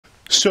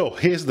So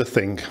here's the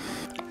thing.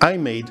 I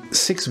made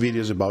 6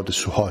 videos about the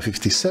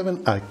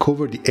Su-57. I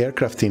covered the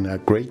aircraft in a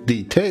great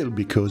detail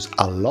because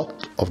a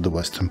lot of the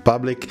Western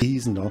public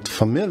is not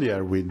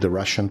familiar with the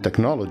Russian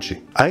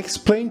technology. I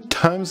explained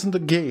times and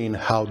again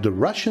how the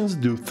Russians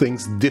do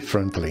things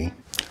differently.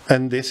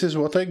 And this is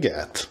what I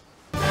get.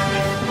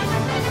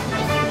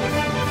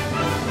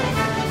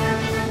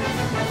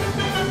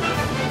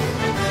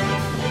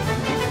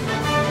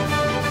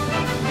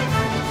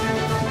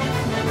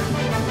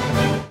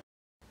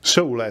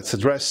 So let's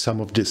address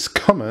some of these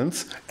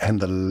comments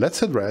and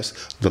let's address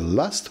the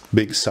last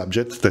big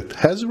subject that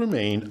has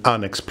remained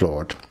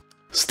unexplored.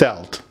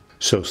 Stealth.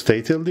 So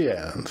stay till the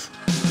end.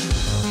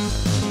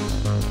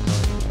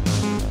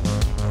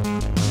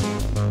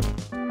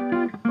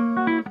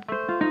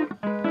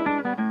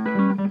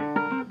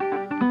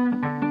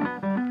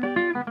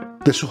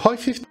 The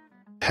Su-57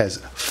 has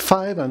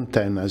 5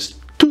 antennas,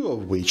 2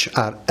 of which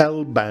are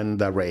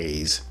L-band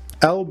arrays.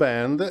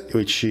 L-band,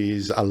 which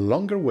is a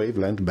longer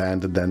wavelength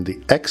band than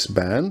the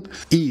X-band,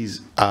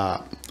 is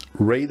a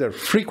radar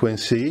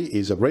frequency,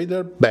 is a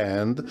radar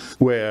band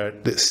where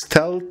the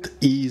stealth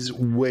is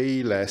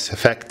way less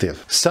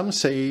effective. Some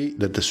say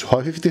that the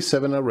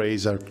Su-57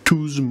 arrays are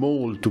too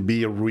small to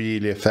be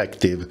really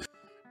effective,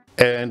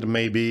 and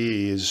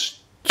maybe is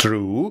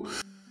true.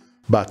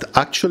 But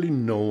actually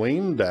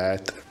knowing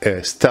that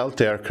a stealth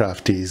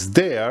aircraft is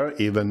there,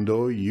 even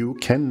though you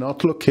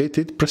cannot locate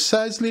it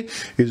precisely,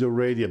 is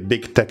already a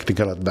big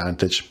technical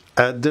advantage.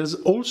 There's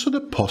also the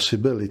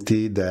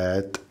possibility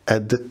that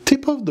at the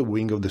tip of the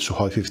wing of the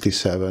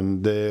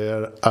Su-57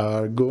 there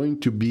are going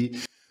to be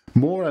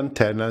more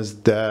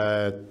antennas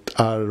that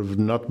are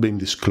not being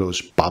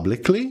disclosed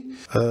publicly,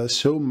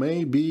 so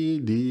maybe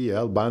the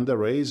L-band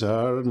arrays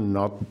are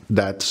not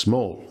that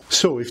small.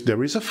 So if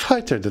there is a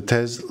fighter that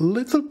has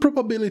little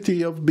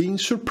probability of being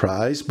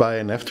surprised by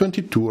an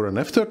F-22 or an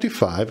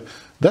F-35,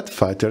 that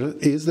fighter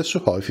is the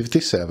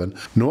Su-57.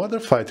 No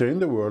other fighter in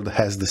the world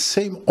has the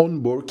same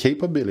onboard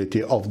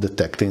capability of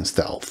detecting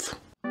stealth.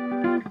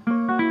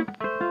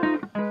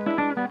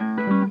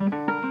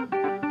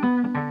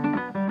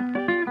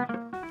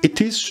 It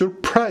is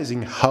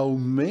surprising how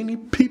many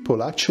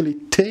people actually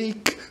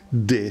take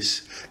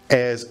this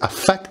as a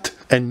fact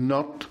and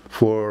not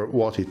for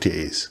what it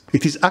is.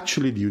 It is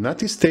actually the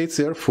United States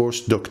Air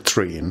Force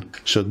doctrine.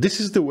 So this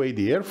is the way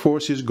the Air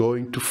Force is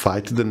going to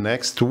fight the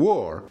next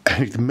war.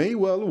 And it may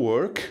well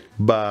work,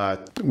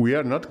 but we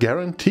are not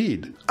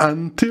guaranteed.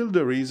 Until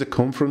there is a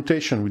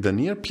confrontation with a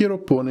near-peer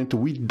opponent,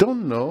 we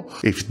don't know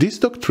if this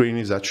doctrine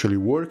is actually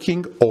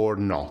working or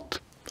not.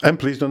 And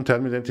please don't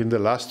tell me that in the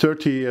last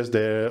 30 years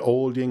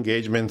all the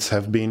engagements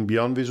have been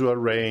beyond visual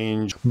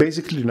range.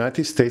 Basically, the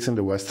United States and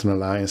the Western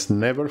Alliance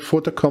never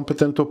fought a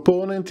competent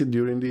opponent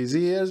during these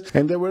years,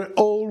 and they were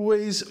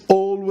always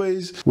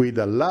with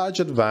a large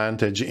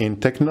advantage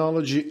in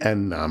technology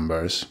and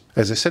numbers.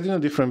 As I said in a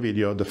different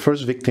video, the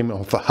first victim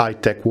of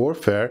high-tech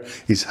warfare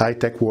is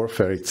high-tech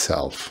warfare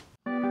itself.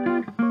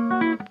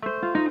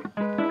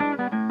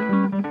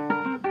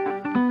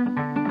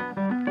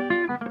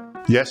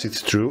 Yes,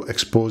 it's true,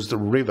 exposed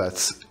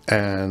rivets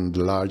and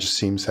large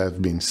seams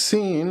have been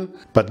seen,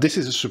 but this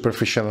is a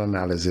superficial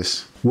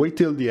analysis. Wait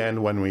till the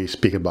end when we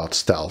speak about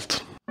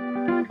stealth.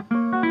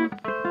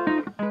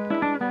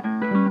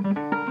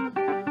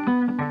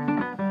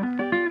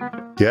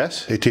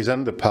 Yes, it is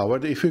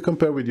underpowered if you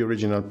compare with the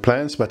original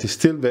plans, but it's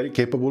still very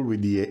capable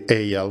with the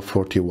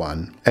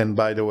AL-41. And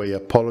by the way,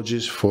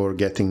 apologies for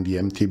getting the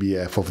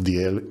MTBF of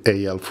the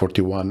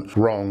AL-41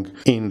 wrong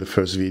in the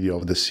first video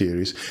of the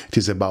series. It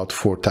is about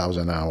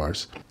 4,000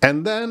 hours.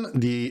 And then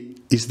the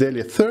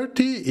Isdelia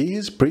 30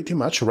 is pretty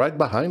much right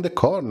behind the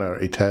corner.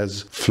 It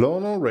has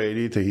flown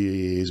already, it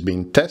is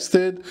being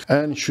tested,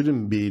 and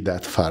shouldn't be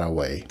that far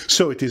away.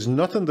 So it is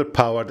not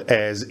underpowered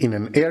as in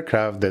an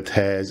aircraft that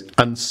has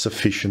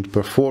insufficient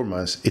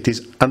performance. It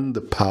is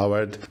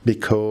underpowered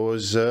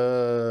because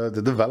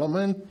the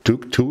development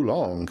took too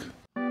long.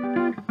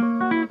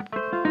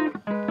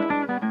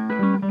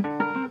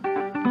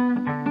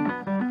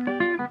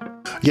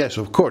 Yes,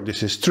 of course,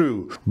 this is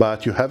true,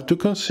 but you have to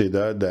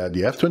consider that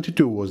the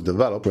F-22 was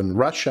developed when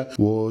Russia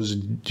was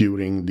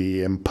during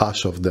the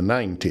impasse of the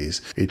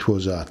 90s. It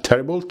was a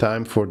terrible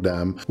time for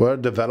them, where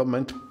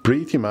development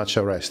pretty much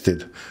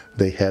arrested.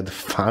 They had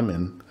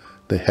famine.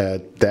 They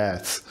had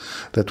deaths.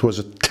 That was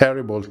a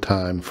terrible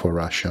time for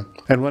Russia.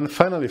 And when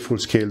finally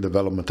full-scale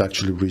development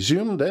actually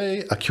resumed,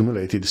 they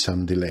accumulated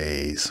some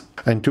delays.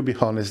 And to be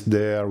honest,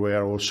 there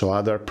were also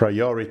other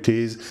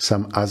priorities,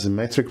 some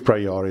asymmetric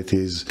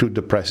priorities to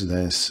the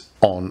precedence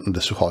on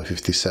the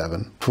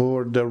Su-57.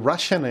 For the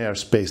Russian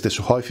airspace, the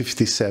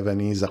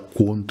Su-57 is a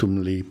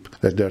quantum leap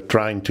that they're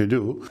trying to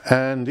do,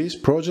 and these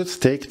projects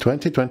take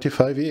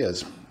 20-25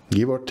 years,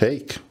 give or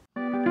take.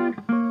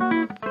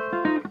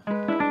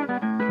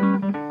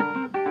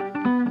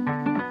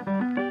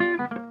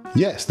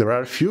 Yes, there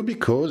are a few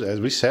because,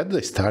 as we said,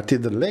 they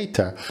started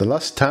later. The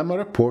last time a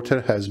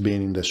reporter has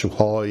been in the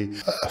Sukhoi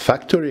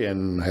factory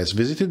and has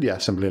visited the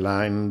assembly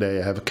line,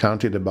 they have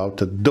counted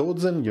about a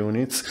dozen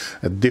units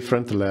at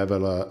different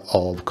level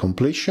of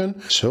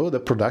completion. So the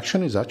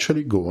production is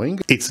actually going.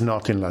 It's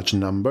not in large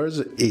numbers,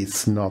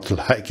 it's not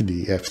like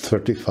the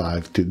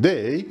F-35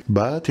 today,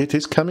 but it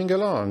is coming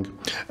along.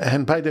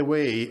 And by the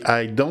way,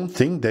 I don't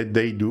think that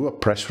they do a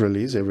press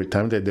release every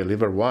time they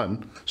deliver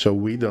one, so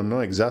we don't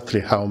know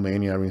exactly how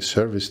many are in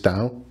service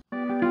now.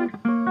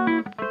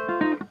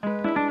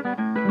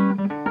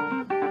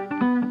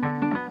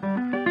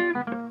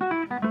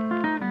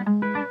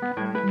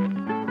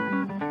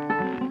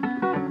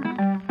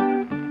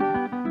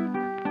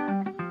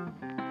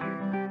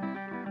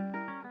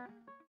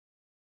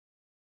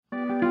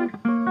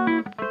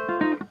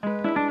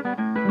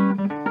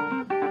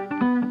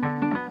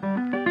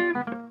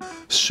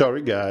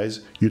 Sorry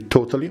guys, you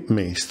totally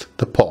missed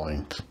the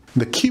point.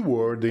 The key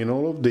word in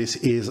all of this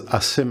is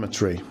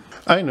asymmetry.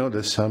 I know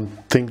that some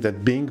think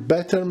that being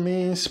better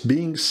means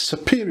being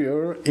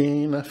superior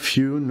in a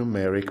few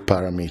numeric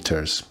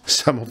parameters.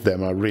 Some of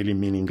them are really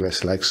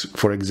meaningless, like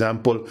for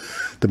example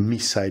the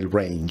missile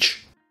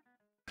range.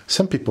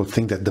 Some people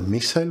think that the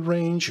missile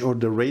range or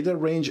the radar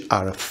range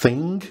are a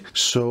thing,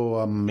 so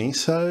a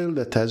missile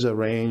that has a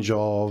range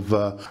of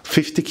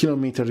 50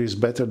 kilometers is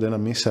better than a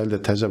missile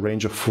that has a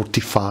range of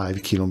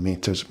 45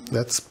 kilometers.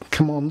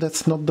 Come on,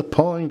 that's not the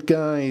point,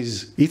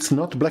 guys. It's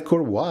not black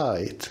or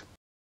white.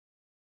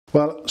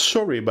 Well,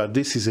 sorry, but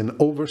this is an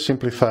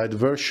oversimplified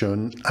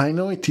version. I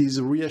know it is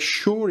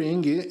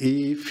reassuring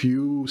if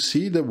you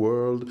see the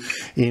world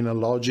in a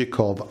logic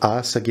of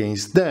us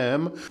against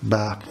them,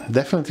 but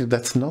definitely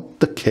that's not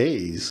the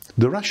case.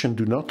 The Russians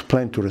do not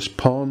plan to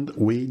respond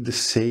with the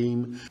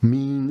same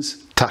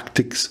means,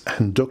 tactics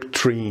and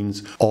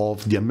doctrines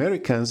of the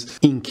Americans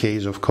in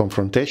case of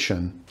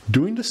confrontation.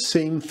 Doing the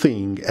same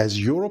thing as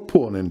your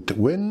opponent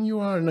when you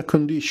are in a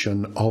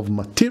condition of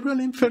material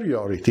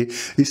inferiority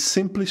is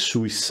simply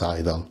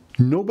suicidal.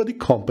 Nobody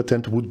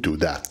competent would do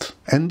that.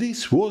 And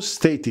this was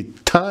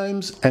stated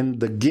times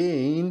and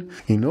again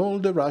in all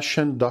the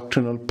Russian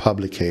doctrinal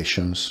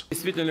publications.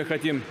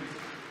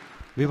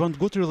 We want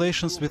good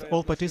relations with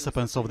all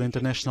participants of the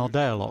international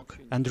dialogue,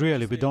 and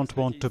really we don't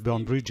want to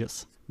burn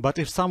bridges. But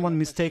if someone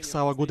mistakes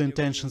our good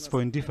intentions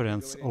for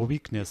indifference or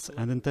weakness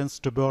and intends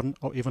to burn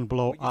or even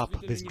blow up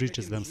these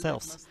bridges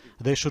themselves,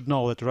 they should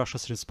know that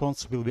Russia's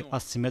response will be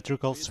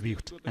asymmetrical,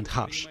 swift and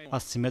harsh.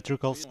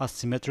 Asymmetrical.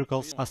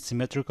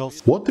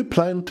 What they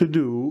plan to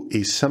do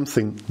is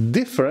something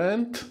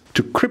different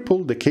to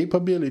cripple the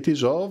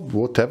capabilities of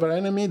whatever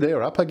enemy they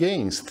are up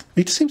against.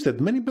 It seems that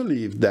many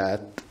believe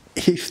that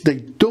if they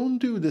don't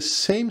do the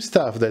same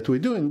stuff that we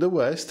do in the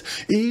West,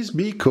 is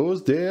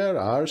because there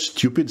are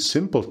stupid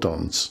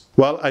simpletons.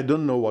 Well, I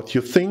don't know what you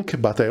think,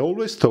 but I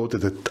always thought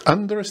that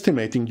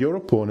underestimating your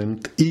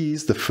opponent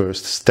is the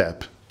first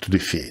step to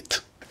defeat.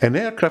 An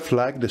aircraft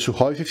like the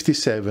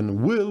Su-57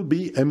 will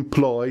be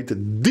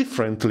employed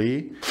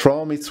differently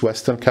from its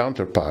Western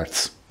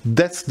counterparts.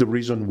 That's the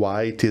reason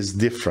why it is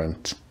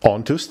different.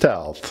 On to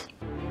stealth.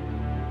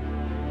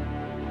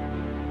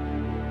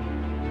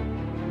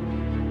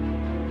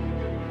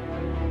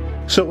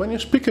 So when you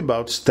speak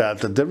about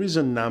stealth, there is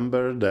a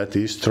number that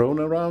is thrown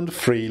around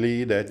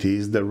freely, that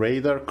is the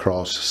radar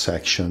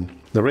cross-section.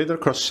 The radar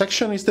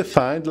cross-section is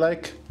defined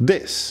like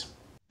this.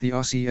 The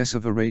RCS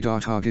of a radar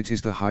target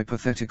is the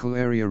hypothetical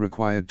area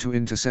required to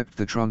intercept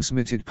the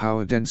transmitted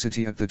power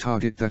density at the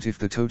target that if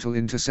the total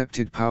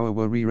intercepted power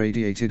were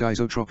re-radiated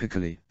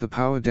isotropically, the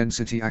power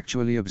density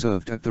actually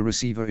observed at the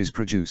receiver is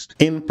produced.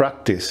 In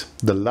practice,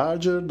 the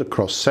larger the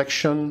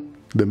cross-section,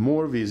 the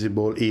more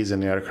visible is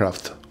an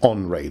aircraft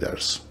on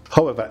radars.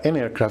 However, an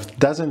aircraft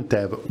doesn't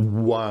have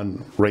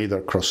one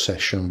radar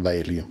cross-section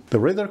value. The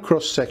radar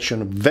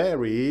cross-section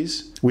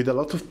varies with a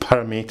lot of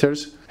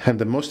parameters, and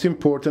the most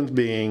important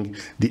being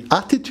the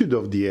attitude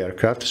of the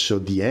aircraft, so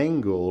the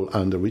angle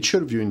under which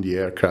you're viewing the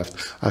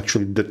aircraft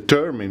actually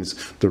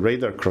determines the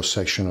radar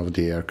cross-section of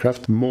the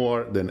aircraft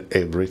more than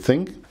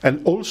everything.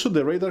 And also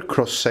the radar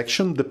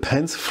cross-section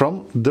depends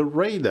from the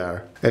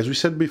radar. As we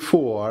said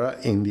before,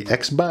 in the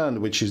X-band,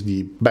 which is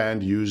the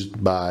band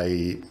used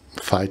by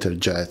fighter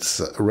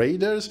jets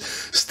radars,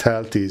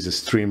 stealth is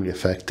extremely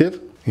effective.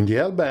 In the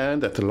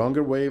L-band, at a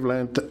longer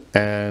wavelength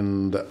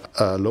and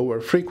a lower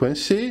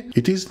frequency,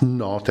 it is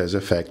not as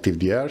effective.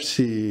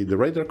 The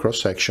radar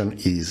cross-section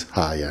is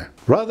higher.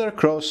 Radar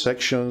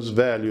cross-sections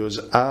values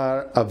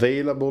are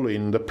available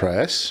in the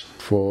press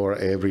for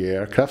every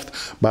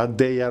aircraft, but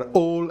they are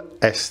all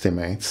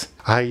estimates.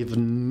 I've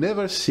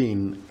never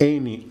seen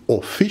any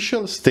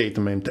official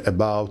statement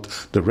about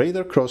the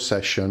radar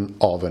cross-section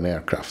of an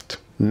aircraft.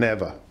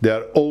 Never. They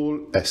are all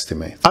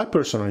estimates. I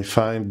personally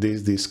find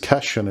this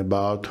discussion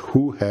about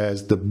who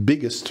has the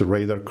biggest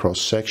radar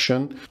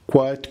cross-section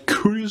quite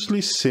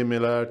curiously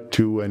similar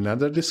to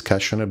another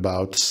discussion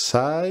about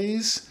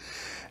size,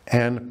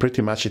 and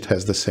pretty much it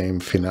has the same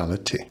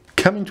finality.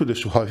 Coming to the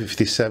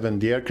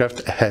Su-57, the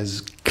aircraft has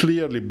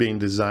clearly been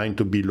designed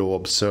to be low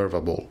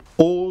observable.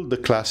 All the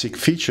classic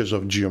features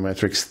of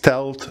geometric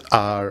stealth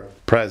are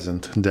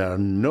present. There are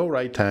no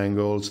right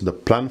angles, the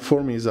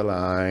platform is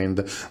aligned,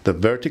 the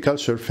vertical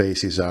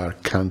surfaces are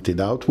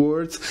canted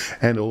outwards,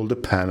 and all the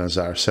panels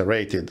are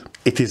serrated.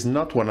 It is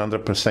not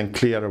 100%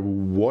 clear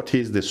what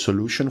is the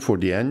solution for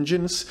the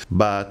engines,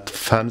 but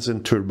fans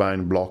and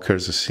turbine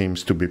blockers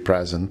seems to be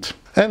present.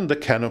 And the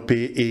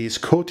canopy is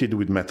coated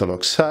with metal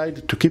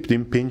oxide to keep the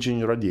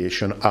impinging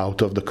radiation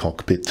out of the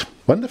cockpit.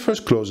 When the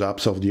first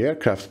close-ups of the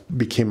aircraft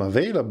became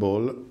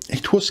available,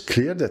 it was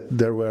clear that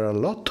there were a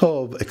lot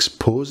of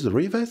exposed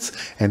rivets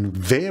and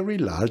very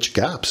large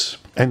gaps.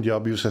 And the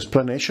obvious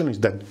explanation is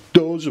that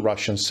those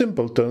Russian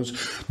simpletons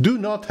do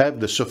not have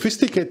the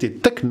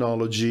sophisticated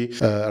technology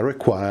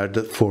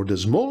required for the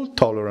small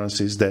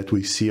tolerances that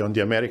we see on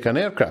the American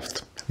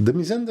aircraft. The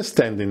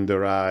misunderstanding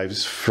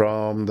derives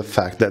from the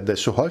fact that the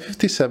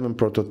Su-57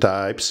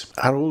 prototypes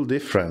are all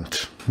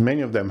different.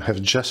 Many of them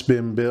have just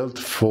been built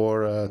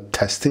for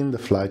testing the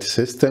flight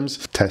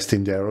systems,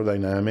 testing the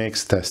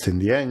aerodynamics, testing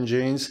the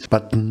engines,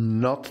 but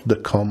not the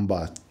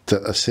combat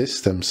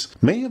systems.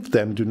 Many of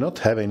them do not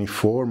have any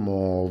form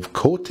of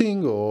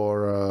coating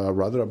or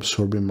rather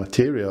absorbing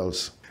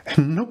materials.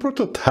 And no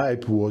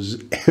prototype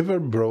was ever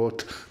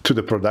brought to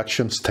the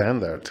production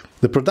standard.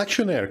 The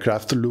production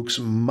aircraft looks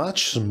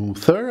much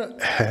smoother,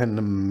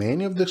 and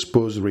many of the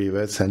exposed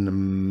rivets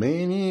and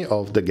many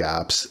of the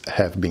gaps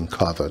have been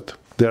covered.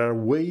 There are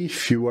way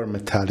fewer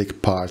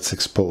metallic parts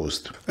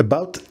exposed.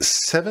 About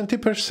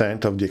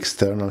 70% of the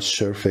external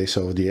surface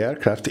of the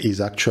aircraft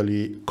is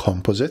actually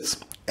composites,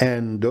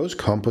 and those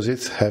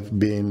composites have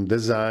been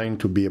designed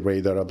to be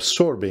radar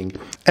absorbing,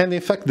 and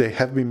in fact they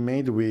have been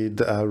made with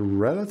a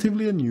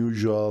relatively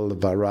unusual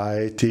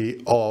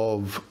variety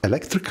of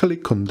electrically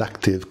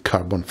conductive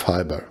carbon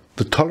fiber.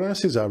 The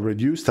tolerances are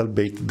reduced,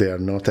 albeit they are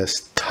not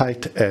as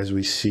tight as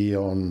we see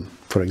on,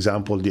 for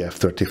example, the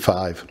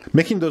F-35.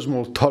 Making those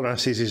small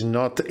tolerances is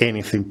not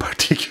anything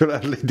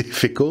particularly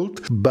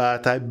difficult,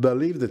 but I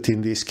believe that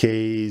in this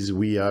case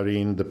we are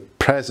in the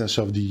presence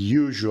of the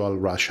usual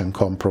Russian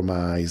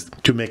compromise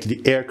to make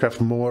the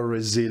aircraft more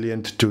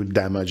resilient to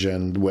damage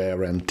and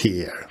wear and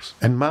tear.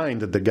 And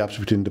mind that the gaps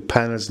between the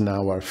panels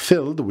now are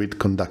filled with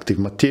conductive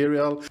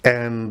material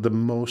and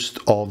most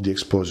of the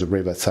exposed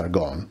rivets are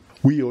gone.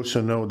 We also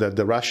know that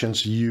the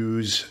Russians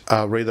use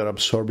radar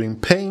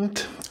absorbing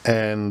paint,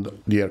 and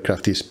the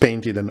aircraft is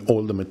painted and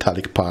all the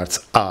metallic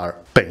parts are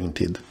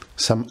painted.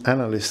 Some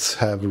analysts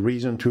have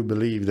reason to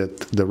believe that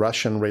the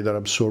Russian radar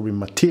absorbing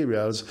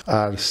materials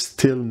are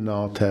still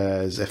not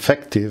as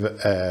effective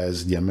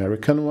as the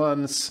American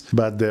ones,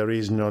 but there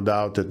is no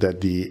doubt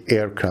that the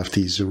aircraft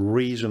is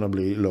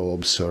reasonably low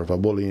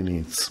observable in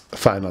its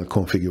final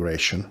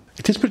configuration.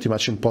 It is pretty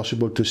much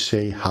impossible to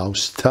say how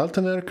stealth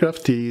an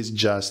aircraft is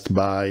just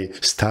by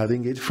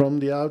studying it from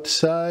the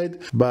outside,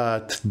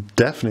 but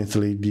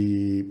definitely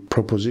the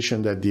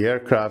proposition that the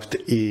aircraft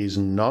is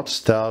not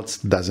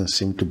stealth doesn't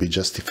seem to be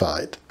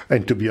justified.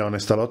 And to be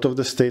honest, a lot of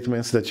the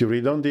statements that you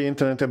read on the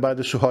internet about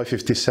the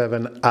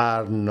Su-57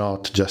 are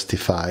not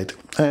justified.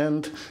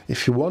 And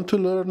if you want to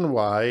learn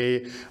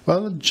why,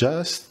 well,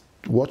 just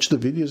watch the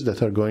videos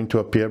that are going to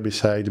appear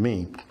beside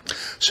me.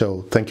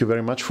 So thank you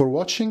very much for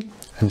watching,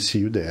 and see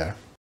you there.